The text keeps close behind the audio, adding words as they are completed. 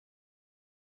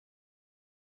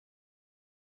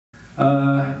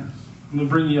I'm going to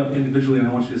bring you up individually, and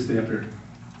I want you to stay up here.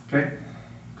 Okay?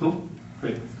 Cool?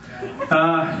 Great.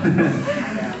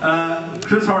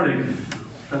 Chris Hartig.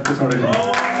 Chris Hartig.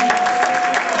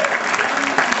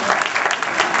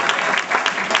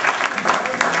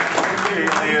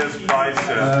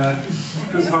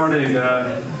 Chris Hartig.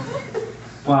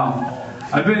 Wow.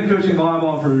 I've been coaching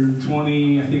volleyball for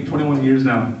 21 years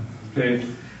now. Okay?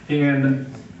 And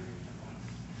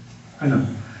I know.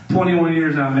 21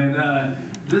 years now,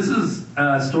 man. This is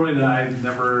a story that I've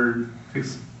never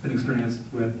been experienced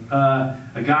with.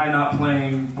 A guy not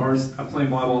playing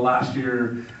volleyball last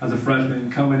year as a freshman,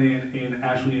 coming in and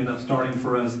actually ended up starting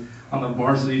for us on the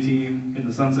varsity team in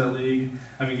the Sunset League.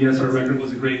 I mean, yes, our record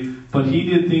wasn't great, but he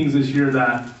did things this year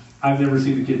that I've never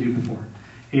seen a kid do before.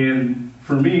 And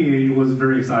for me, it was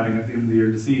very exciting at the end of the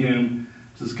year to see him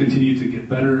just continue to get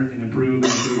better and improve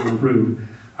and improve and improve.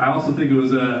 I also think it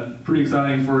was pretty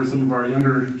exciting for some of our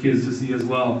younger kids to see as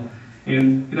well.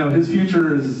 And, you know, his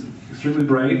future is extremely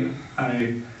bright.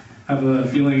 I have a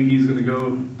feeling he's going to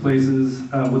go places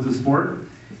with the sport.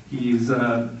 He's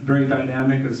very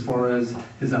dynamic as far as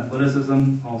his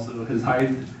athleticism, also his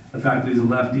height, the fact that he's a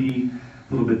lefty,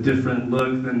 a little bit different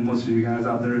look than most of you guys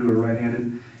out there who are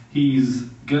right-handed. He's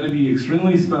going to be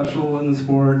extremely special in the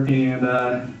sport, and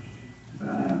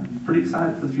pretty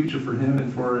excited for the future for him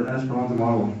and for Esperanza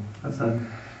volleyball. That's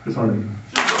Chris Hartig.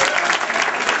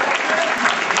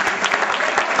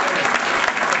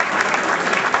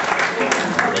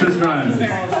 Chris Dreim.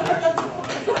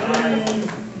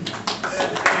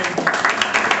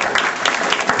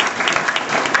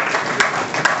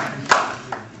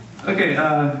 Okay,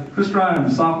 Chris Dreim,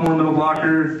 sophomore middle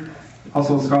blocker,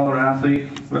 also a scholar athlete.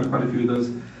 We have quite a few of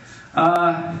those.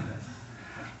 At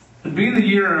the beginning of the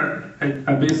year,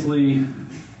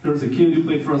 there was a kid who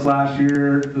played for us last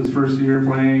year, his first year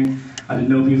playing. I didn't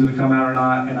know if he was going to come out or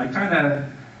not, and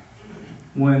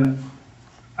when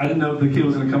I didn't know if the kid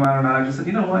was going to come out or not, I just said,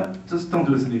 you know what, just don't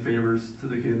do us any favors to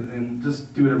the kid, and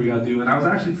just do whatever you got to do. And I was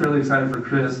actually fairly excited for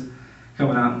Chris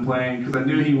coming out and playing, because I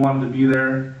knew he wanted to be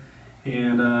there,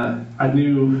 and I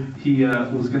knew he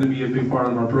was going to be a big part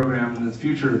of our program in his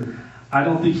future. I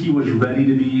don't think he was ready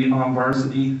to be on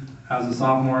varsity as a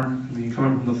sophomore. I mean,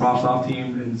 coming from the Frost off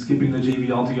team and skipping the JV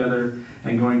altogether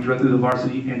and going directly to the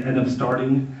varsity and end up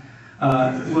starting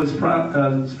was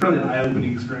a fairly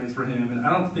eye-opening experience for him. And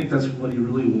I don't think that's what he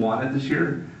really wanted this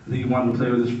year. I think he wanted to play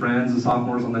with his friends, the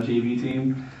sophomores on the JV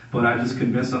team. But I just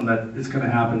convinced him that it's going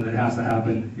to happen. It has to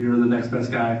happen. You're the next best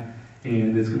guy,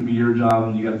 and it's going to be your job,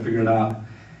 and you got to figure it out.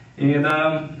 And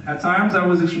at times I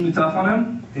was extremely tough on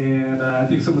him, and I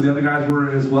think some of the other guys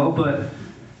were as well. But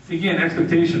again,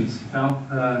 expectations. You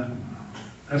know,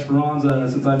 Esperanza,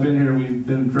 since I've been here, we've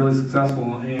been fairly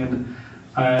successful, and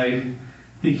I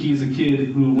think he's a kid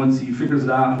who, once he figures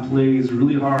it out and plays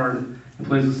really hard and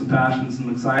plays with some passion, some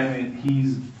excitement,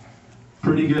 he's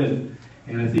pretty good.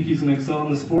 And I think he's going to excel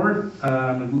in the sport.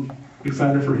 I'm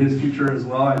excited for his future as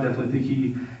well. I definitely think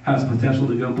he has potential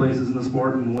to go places in the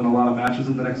sport and win a lot of matches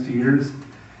in the next 2 years.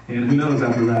 And who knows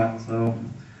after that. So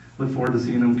look forward to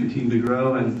seeing him continue to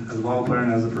grow, and as a volleyball player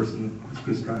and as a person. It's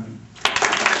Chris Dreim.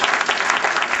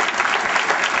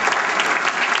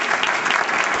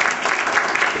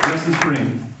 Justin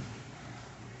Spring.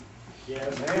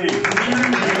 Yes. Hey.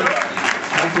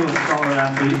 Also a scholar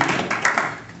athlete.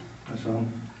 That's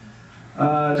wrong.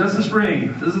 Justin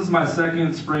Spring. This is my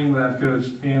second spring that I've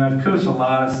coached, and I've coached a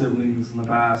lot of siblings in the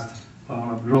past,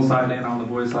 on the girls' side and on the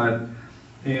boys' side.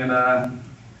 And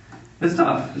it's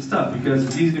tough. It's tough because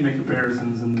it's easy to make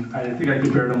comparisons, and I think I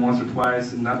compared him once or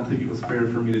twice, and I don't think it was fair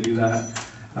for me to do that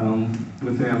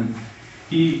with him.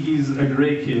 He's a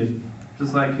great kid,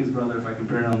 just like his brother. If I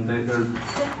compare them, they're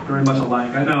very much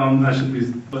alike. I know I shouldn't be,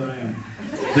 but I am.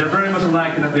 They're very much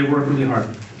alike in that they work really hard.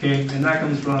 Okay, and that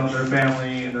comes from their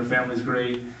family, and their family's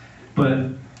great. But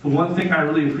the one thing I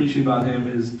really appreciate about him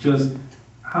is just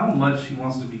how much he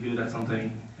wants to be good at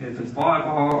something. If it's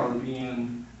volleyball or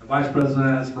being a vice president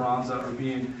at Esperanza or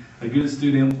being a good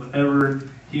student, whatever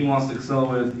he wants to excel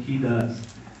with, he does.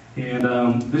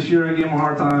 And this year I gave him a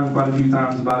hard time quite a few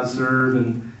times about his serve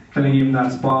and kind of gave him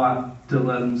that spot to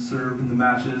let him serve in the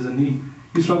matches. And he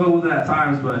struggled with it at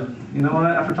times, but you know what?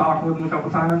 After talking with him a couple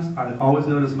times, I always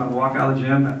noticed when I walk out of the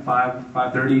gym at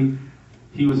 5:30,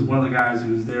 he was one of the guys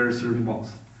who was there serving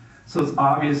balls. So it's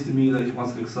obvious to me that he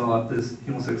wants to excel at this.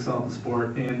 He wants to excel at the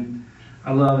sport, and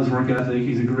I love his work ethic.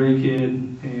 He's a great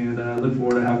kid, and I look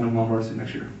forward to having him on varsity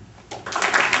next year.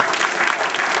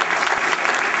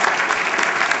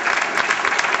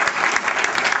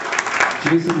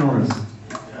 Jason Norris.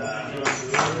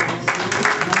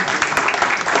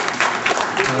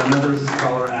 Another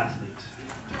scholar athlete.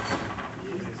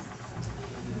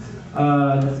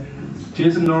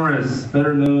 Jason Norris,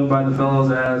 better known by the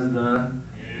fellows as the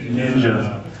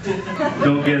Ninja.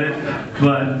 Don't get it,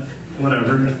 but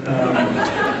whatever.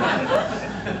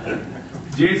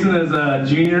 Jason is a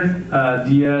junior,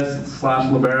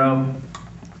 DS/libero,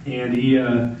 and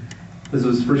this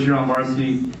was his first year on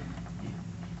varsity.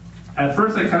 At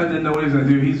first, I kind of didn't know what he was going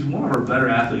to do. He's one of our better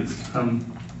athletes,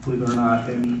 believe it or not.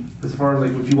 And as far as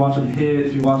like if you watch him hit,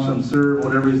 if you watch him serve,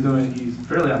 whatever he's doing, he's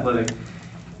fairly athletic.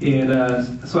 And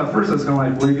so at first, I was kind of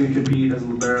like, where are you going to compete as a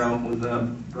libero with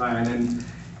Brian?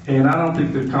 And I don't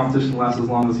think the competition lasted as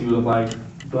long as he would have liked.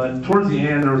 But towards the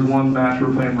end, there was one match we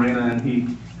were playing Marina, and he,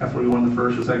 after we won the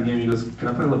first or second game, he goes, "Can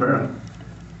I play libero?"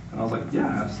 And I was like, "Yeah,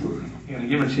 absolutely." And I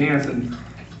gave him a chance, and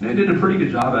he did a pretty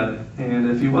good job at it. And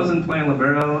if he wasn't playing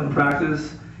libero in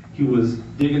practice, he was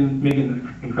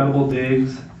making incredible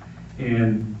digs,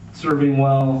 and serving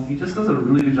well. He just does a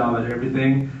really good job at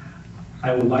everything.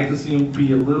 I would like to see him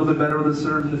be a little bit better with his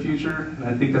serve in the future, and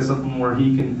I think that's something where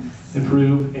he can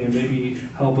improve and maybe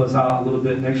help us out a little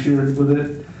bit next year with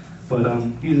it. But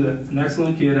he's an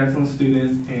excellent kid, excellent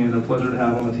student, and a pleasure to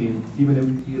have on the team, even if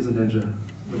he is a ninja,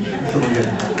 which is really good.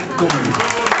 Go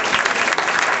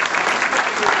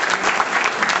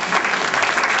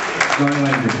Johnny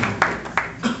Langdon.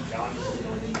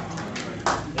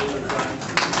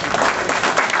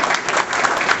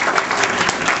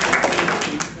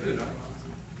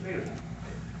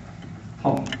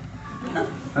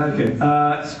 Okay,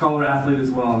 scholar athlete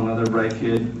as well, another bright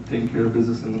kid, taking care of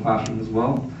business in the classroom as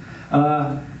well.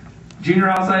 Junior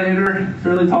outside hitter,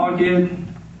 fairly tall kid.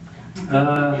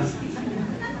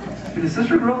 Did his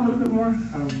sister grow a little bit more?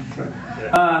 Sorry.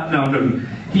 No, I'm joking.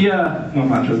 No, I'm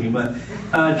not joking, but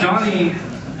Johnny,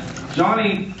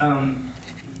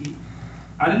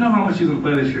 I didn't know how much he was going to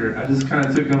play this year. I just kind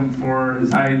of took him for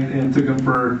his height and took him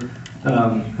for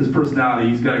his personality.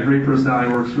 He's got a great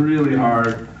personality, works really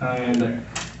hard,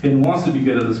 and wants to be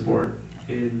good at the sport.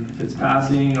 If it's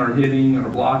passing or hitting or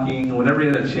blocking, whenever he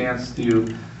had a chance to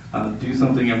do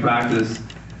something in practice,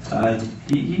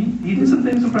 he did some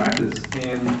things in practice.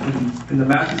 And in the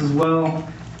matches as well,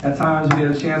 at times when he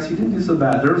had a chance, he didn't do so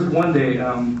bad. There was one day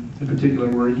in particular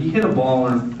where he hit a ball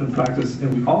in practice,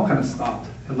 and we all kind of stopped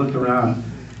and looked around.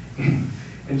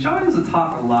 And John used to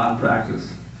talk a lot in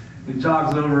practice. He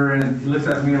jogs over and he looks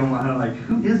at me, and I'm like,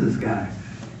 "Who is this guy?"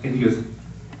 And he goes,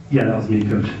 "Yeah, that was me,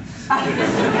 coach."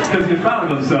 Because he's proud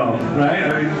of himself, right?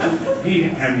 I mean, he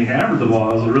hammered the ball.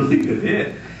 It was a really good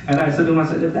hit. And I said to him,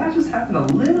 if that just happened a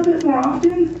little bit more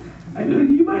often, I go,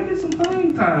 you might get some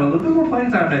playing time, a little bit more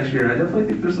playing time next year. I definitely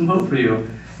think there's some hope for you.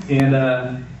 And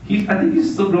I think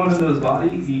he's still growing into his body.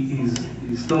 He's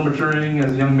still maturing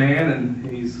as a young man, and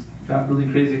he's got really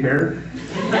crazy hair.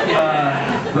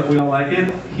 But we all like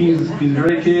it. He's a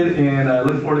great kid, and I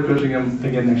look forward to coaching him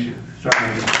again next year.